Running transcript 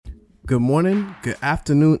Good morning, good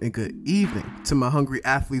afternoon, and good evening to my hungry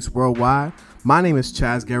athletes worldwide. My name is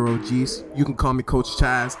Chaz Garro-Geese. You can call me Coach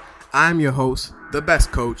Chaz. I'm your host, the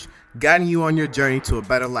best coach, guiding you on your journey to a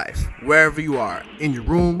better life, wherever you are, in your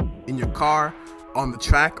room, in your car, on the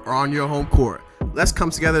track, or on your home court. Let's come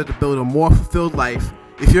together to build a more fulfilled life.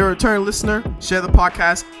 If you're a return listener, share the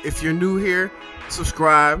podcast. If you're new here,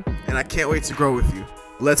 subscribe, and I can't wait to grow with you.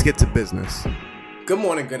 Let's get to business. Good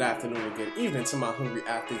morning, good afternoon, and good evening to my hungry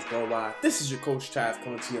athletes worldwide. This is your Coach Chaz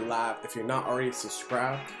coming to you live. If you're not already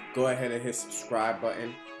subscribed, go ahead and hit subscribe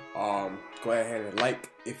button. Go ahead and like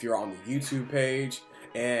if you're on the YouTube page.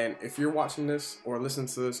 And if you're watching this or listening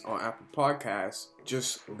to this on Apple Podcasts,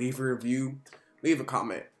 just leave a review, leave a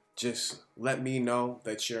comment. Just let me know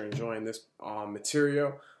that you're enjoying this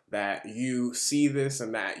material, that you see this,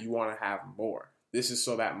 and that you want to have more. This is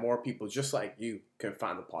so that more people just like you can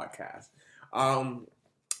find the podcast.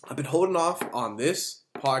 I've been holding off on this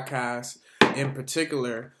podcast in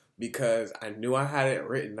particular because I knew I had it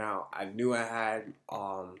written out. I knew I had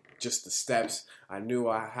just the steps I knew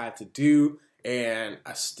I had to do, and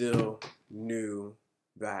I still knew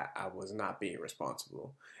that I was not being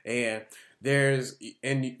responsible. And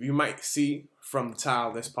you might see from the title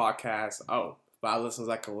of this podcast, 5 lessons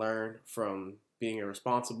I can learn from being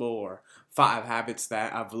irresponsible, or 5 habits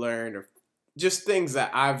that I've learned, or just things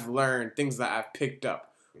that I've learned, things that I've picked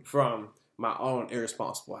up from my own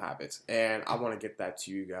irresponsible habits. And I want to get that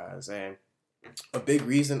to you guys. And a big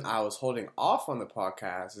reason I was holding off on the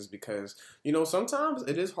podcast is because, sometimes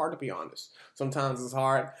it is hard to be honest. Sometimes it's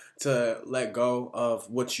hard to let go of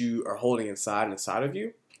what you are holding inside of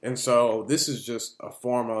you. And so this is just a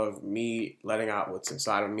form of me letting out what's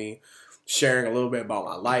inside of me, sharing a little bit about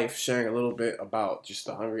my life, sharing a little bit about just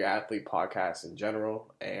the Hungry Athlete podcast in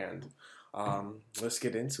general. And let's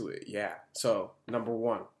get into it. Yeah. So number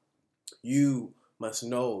 1, you must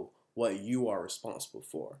know what you are responsible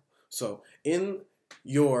for. So in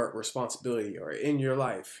your responsibility or in your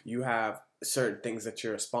life, you have certain things that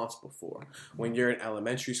you're responsible for. When you're in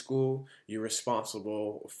elementary school, you're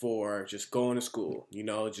responsible for just going to school,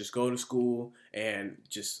 just go to school and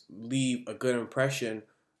just leave a good impression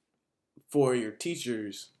for your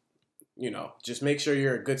teachers. Just make sure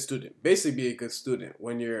you're a good student. Basically be a good student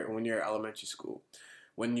when you're in elementary school.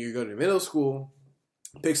 When you go to middle school,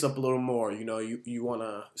 it picks up a little more. You want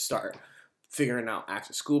to start figuring out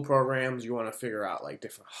after school programs. You want to figure out like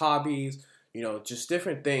different hobbies, just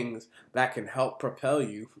different things that can help propel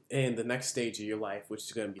you in the next stage of your life, which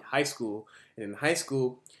is going to be high school. And in high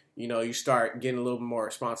school, you start getting a little more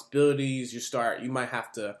responsibilities. You might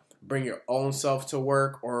have to bring your own self to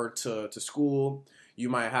work or to school. You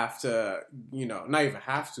might have to, not even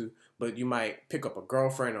have to, but you might pick up a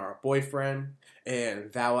girlfriend or a boyfriend,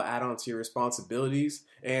 and that will add on to your responsibilities.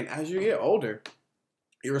 And as you get older,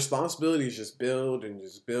 your responsibilities just build and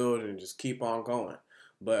just keep on going.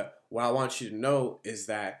 But what I want you to know is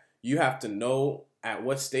that you have to know at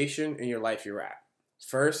what station in your life you're at.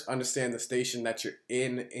 First, understand the station that you're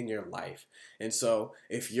in your life. And so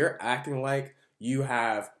if you're acting like you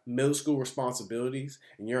have middle school responsibilities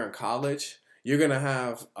and you're in college, you're going to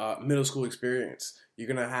have middle school experience. You're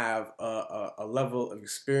going to have a level of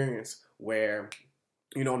experience where,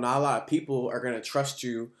 not a lot of people are going to trust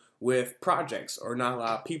you with projects, or not a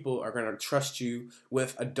lot of people are going to trust you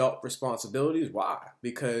with adult responsibilities. Why?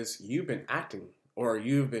 Because you've been acting, or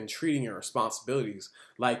you've been treating your responsibilities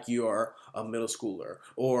like you're a middle schooler,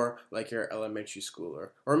 or like you're an elementary schooler,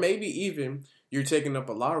 or maybe even you're taking up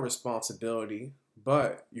a lot of responsibility,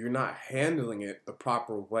 but you're not handling it the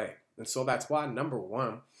proper way. And so that's why, number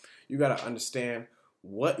 1, you got to understand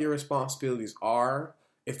what your responsibilities are,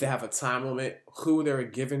 if they have a time limit, who they were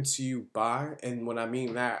given to you by. And when I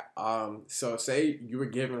mean that, so say you were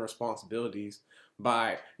given responsibilities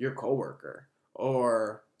by your coworker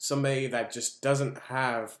or somebody that just doesn't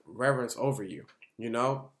have reverence over you. You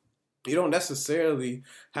don't necessarily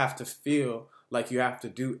have to feel like you have to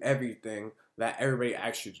do everything that everybody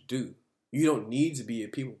asks you to do. You don't need to be a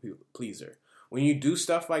people pleaser. When you do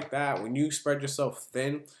stuff like that, when you spread yourself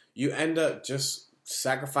thin, you end up just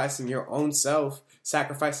sacrificing your own self,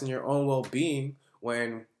 sacrificing your own well-being,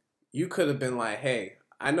 when you could have been like, hey,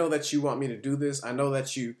 I know that you want me to do this. I know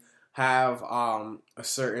that you have a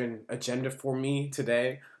certain agenda for me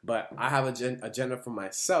today, but I have an agenda for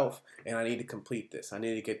myself, and I need to complete this. I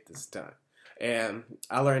need to get this done. And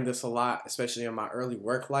I learned this a lot, especially in my early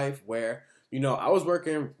work life, where I was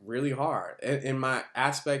working really hard in my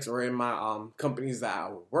aspects, or in my companies that I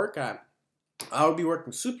would work at. I would be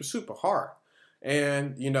working super, super hard.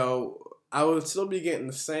 And, I would still be getting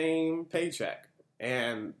the same paycheck.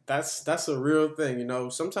 And that's a real thing.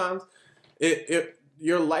 Sometimes it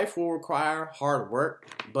your life will require hard work,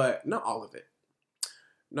 but not all of it.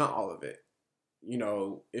 Not all of it.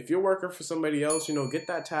 If you're working for somebody else, get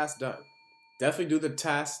that task done. Definitely do the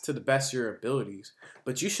task to the best of your abilities,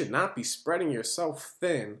 but you should not be spreading yourself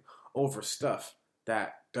thin over stuff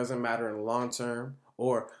that doesn't matter in the long term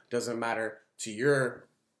or doesn't matter to your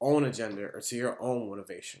own agenda or to your own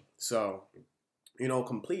motivation. So,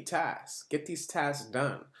 complete tasks. Get these tasks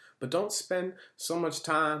done, but don't spend so much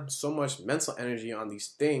time, so much mental energy on these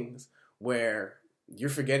things where you're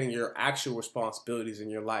forgetting your actual responsibilities in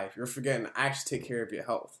your life. You're forgetting to actually take care of your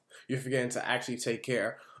health. You're forgetting to actually take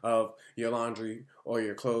care of your laundry or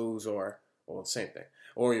your clothes or the same thing,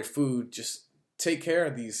 or your food. Just take care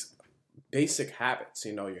of these basic habits,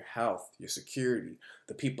 your health, your security,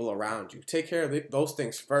 the people around you. Take care of those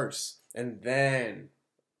things first, and then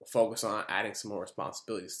focus on adding some more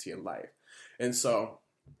responsibilities to your life. And so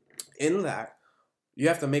in that, you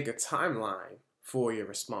have to make a timeline for your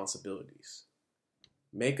responsibilities.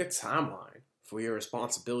 Make a timeline for your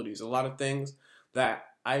responsibilities. A lot of things that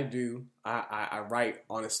I do, I write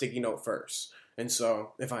on a sticky note first. And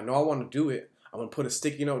so if I know I want to do it, I'm going to put a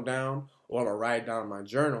sticky note down or I'm going to write it down in my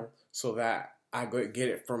journal so that I get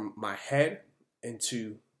it from my head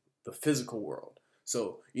into the physical world.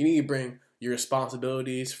 So you need to bring your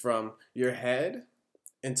responsibilities from your head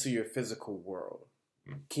into your physical world.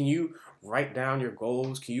 Can you write down your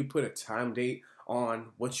goals? Can you put a time date on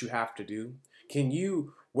what you have to do? Can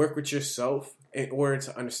you work with yourself in order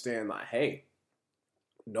to understand that, hey,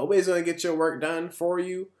 nobody's going to get your work done for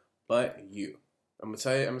you but you. I'm going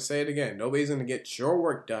to say it again. Nobody's going to get your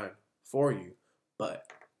work done for you but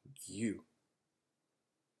you.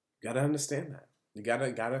 You got to understand that. You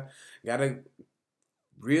gotta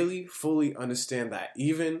really fully understand that.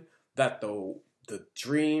 Even that the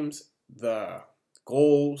dreams, the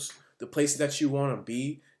goals, the places that you want to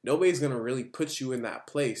be, nobody's going to really put you in that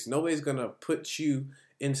place. Nobody's going to put you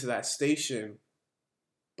into that station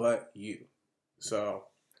but you. So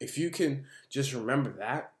if you can just remember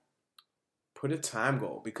that, put a time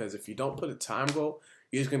goal. Because if you don't put a time goal,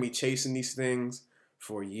 you're just going to be chasing these things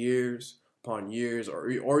for years upon years, or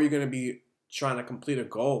you're going to be trying to complete a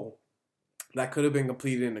goal that could have been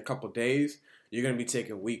completed in a couple of days. You're going to be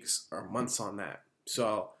taking weeks or months on that.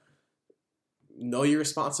 So know your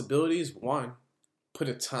responsibilities. One, put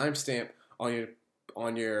a timestamp on your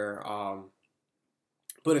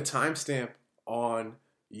put a timestamp on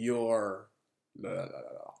your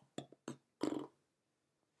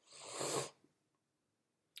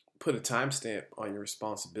put a timestamp on your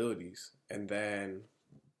responsibilities, and then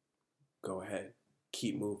go ahead,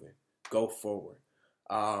 keep moving, go forward.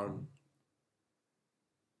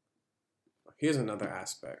 Here's another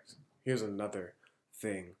aspect. Here's another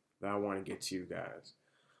thing that I want to get to you guys.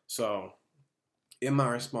 So in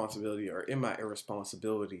my responsibility or in my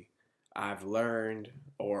irresponsibility, I've learned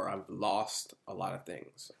or I've lost a lot of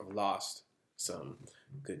things. I've lost some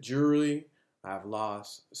good jewelry. I've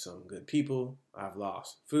lost some good people. I've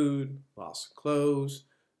lost food, lost clothes,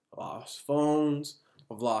 lost phones.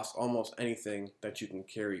 I've lost almost anything that you can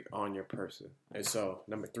carry on your person. And so,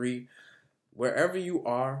 number 3, wherever you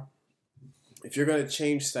are, if you're going to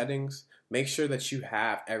change settings, make sure that you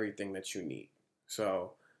have everything that you need.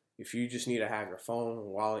 So if you just need to have your phone,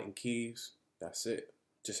 wallet, and keys, that's it.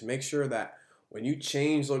 Just make sure that when you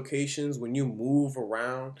change locations, when you move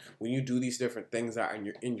around, when you do these different things that are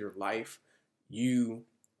in your life, you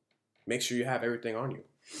make sure you have everything on you.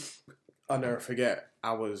 I'll never forget,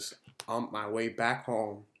 I was on my way back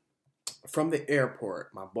home from the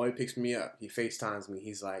airport. My boy picks me up. He FaceTimes me.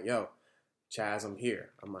 He's like, yo, Chaz, I'm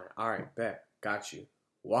here. I'm like, all right, bet, got you.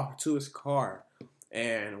 Walk to his car,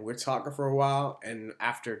 and we're talking for a while, and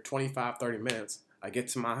after 25, 30 minutes, I get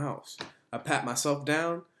to my house. I pat myself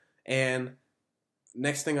down, and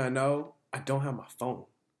next thing I know, I don't have my phone.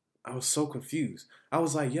 I was so confused. I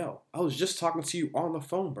was like, yo, I was just talking to you on the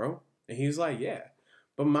phone, bro. And he was like, yeah.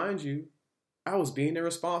 But mind you, I was being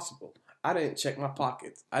irresponsible. I didn't check my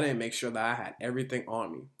pockets. I didn't make sure that I had everything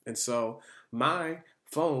on me. And so my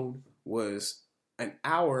phone was an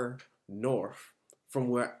hour north from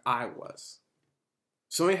where I was.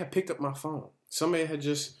 Somebody had picked up my phone. Somebody had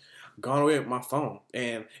just gone away with my phone.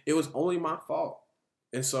 And it was only my fault.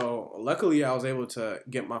 And so luckily I was able to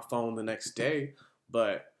get my phone the next day.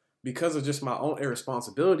 But because of just my own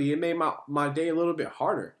irresponsibility, it made my day a little bit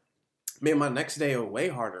harder. It made my next day way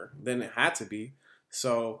harder than it had to be.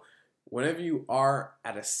 So whenever you are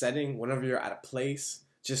at a setting, whenever you're at a place,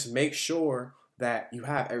 just make sure that you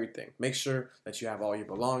have everything. Make sure that you have all your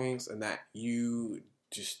belongings and that you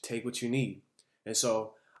just take what you need. And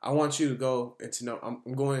so I want you to go into,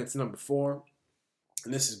 I'm going into number 4.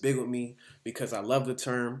 and this is big with me because I love the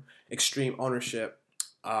term extreme ownership,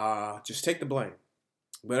 just take the blame.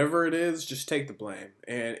 Whatever it is, just take the blame.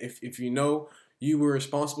 And if you know you were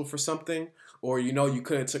responsible for something, or you know you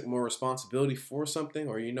could have took more responsibility for something,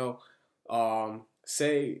 or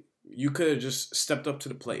say you could have just stepped up to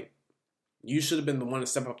the plate. You should have been the one to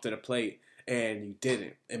step up to the plate, and you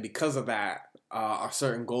didn't. And because of that, a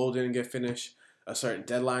certain goal didn't get finished, a certain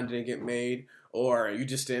deadline didn't get made, or you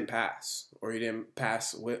just didn't pass, or you didn't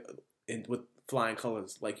pass with flying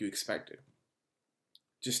colors like you expected.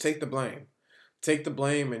 Just take the blame. Take the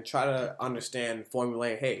blame and try to understand and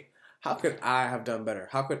formulate, hey, how could I have done better?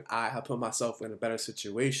 How could I have put myself in a better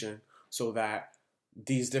situation so that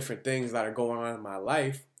these different things that are going on in my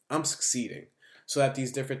life, I'm succeeding? So that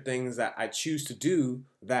these different things that I choose to do,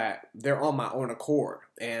 that they're on my own accord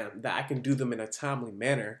and that I can do them in a timely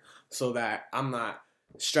manner so that I'm not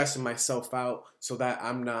stressing myself out, so that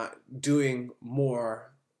I'm not doing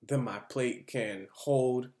more than my plate can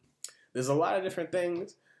hold. There's a lot of different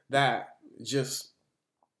things that just,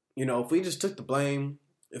 if we just took the blame,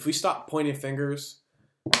 if we stopped pointing fingers,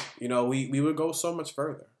 we would go so much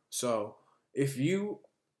further. So if you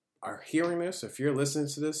are hearing this, if you're listening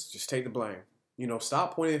to this, just take the blame.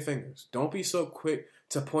 Stop pointing fingers. Don't be so quick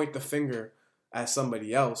to point the finger at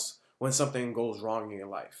somebody else when something goes wrong in your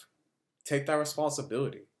life. Take that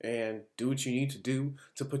responsibility and do what you need to do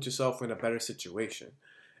to put yourself in a better situation.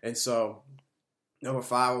 And so, number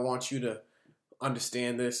 5, I want you to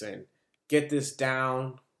understand this and get this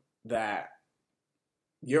down, that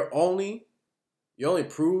you only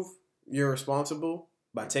prove you're responsible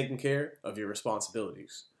by taking care of your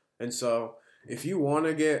responsibilities. And so if you want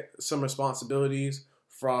to get some responsibilities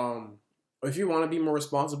if you want to be more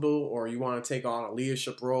responsible, or you want to take on a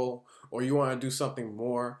leadership role, or you want to do something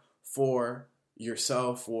more for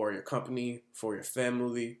yourself, for your company, for your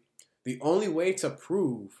family, the only way to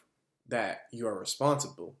prove that you are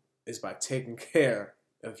responsible is by taking care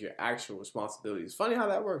of your actual responsibilities. Funny how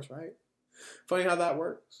that works, right? Funny how that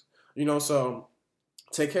works. So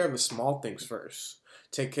take care of the small things first.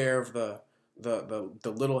 Take care of the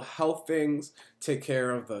little health things. Take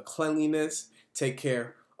care of the cleanliness. Take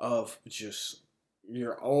care of just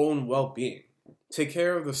your own well-being. Take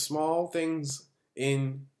care of the small things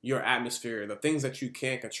in your atmosphere, the things that you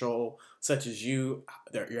can't control, such as your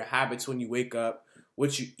habits when you wake up,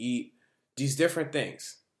 what you eat, these different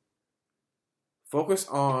things. Focus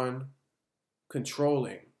on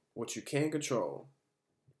controlling what you can control.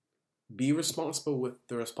 Be responsible with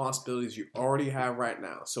the responsibilities you already have right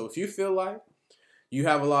now. So if you feel like you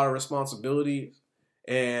have a lot of responsibilities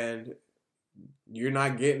and you're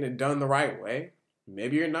not getting it done the right way,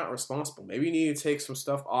 maybe you're not responsible. Maybe you need to take some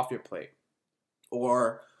stuff off your plate.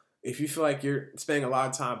 Or if you feel like you're spending a lot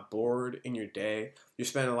of time bored in your day, you're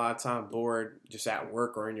spending a lot of time bored just at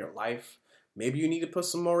work or in your life, maybe you need to put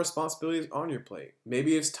some more responsibilities on your plate.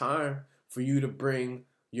 Maybe it's time for you to bring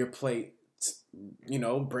your plate,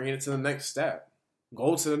 bring it to the next step.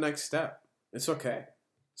 Go to the next step. It's okay.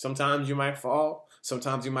 Sometimes you might fall.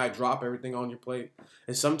 Sometimes you might drop everything on your plate.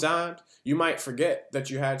 And sometimes you might forget that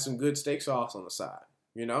you had some good steak sauce on the side,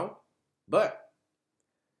 But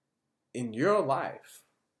in your life,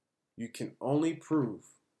 you can only prove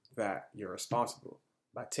that you're responsible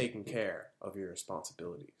by taking care of your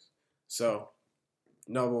responsibilities. So,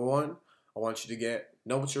 number 1, I want you to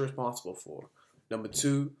know what you're responsible for. Number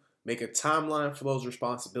 2, make a timeline for those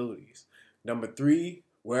responsibilities. Number 3,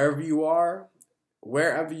 wherever you are,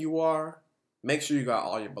 make sure you got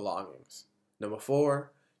all your belongings. Number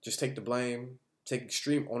 4, just take the blame. Take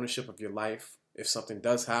extreme ownership of your life if something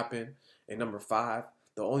does happen. And number 5,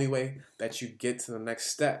 the only way that you get to the next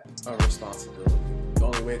step of responsibility, the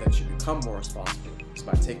only way that you become more responsible is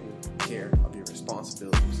by taking care of your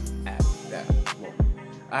responsibilities at that moment.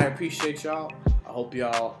 I appreciate y'all. I hope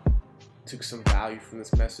y'all took some value from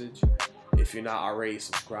this message. If you're not already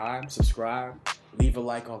subscribe. Leave a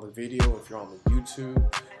like on the video if you're on the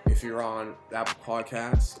YouTube. If you're on Apple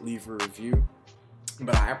Podcasts, leave a review.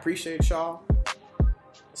 But I appreciate y'all.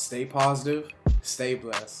 Stay positive. Stay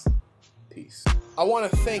blessed. Peace. I want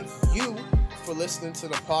to thank you for listening to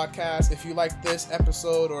the podcast. If you like this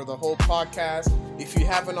episode or the whole podcast, if you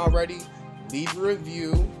haven't already, leave a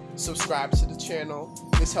review, subscribe to the channel.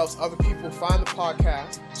 This helps other people find the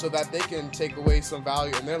podcast so that they can take away some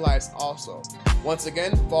value in their lives also. Once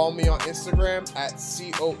again, follow me on Instagram at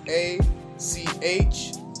COACHCHAZZ.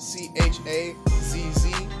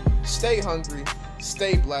 Stay hungry,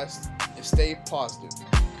 stay blessed, and stay positive.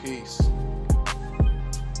 Peace.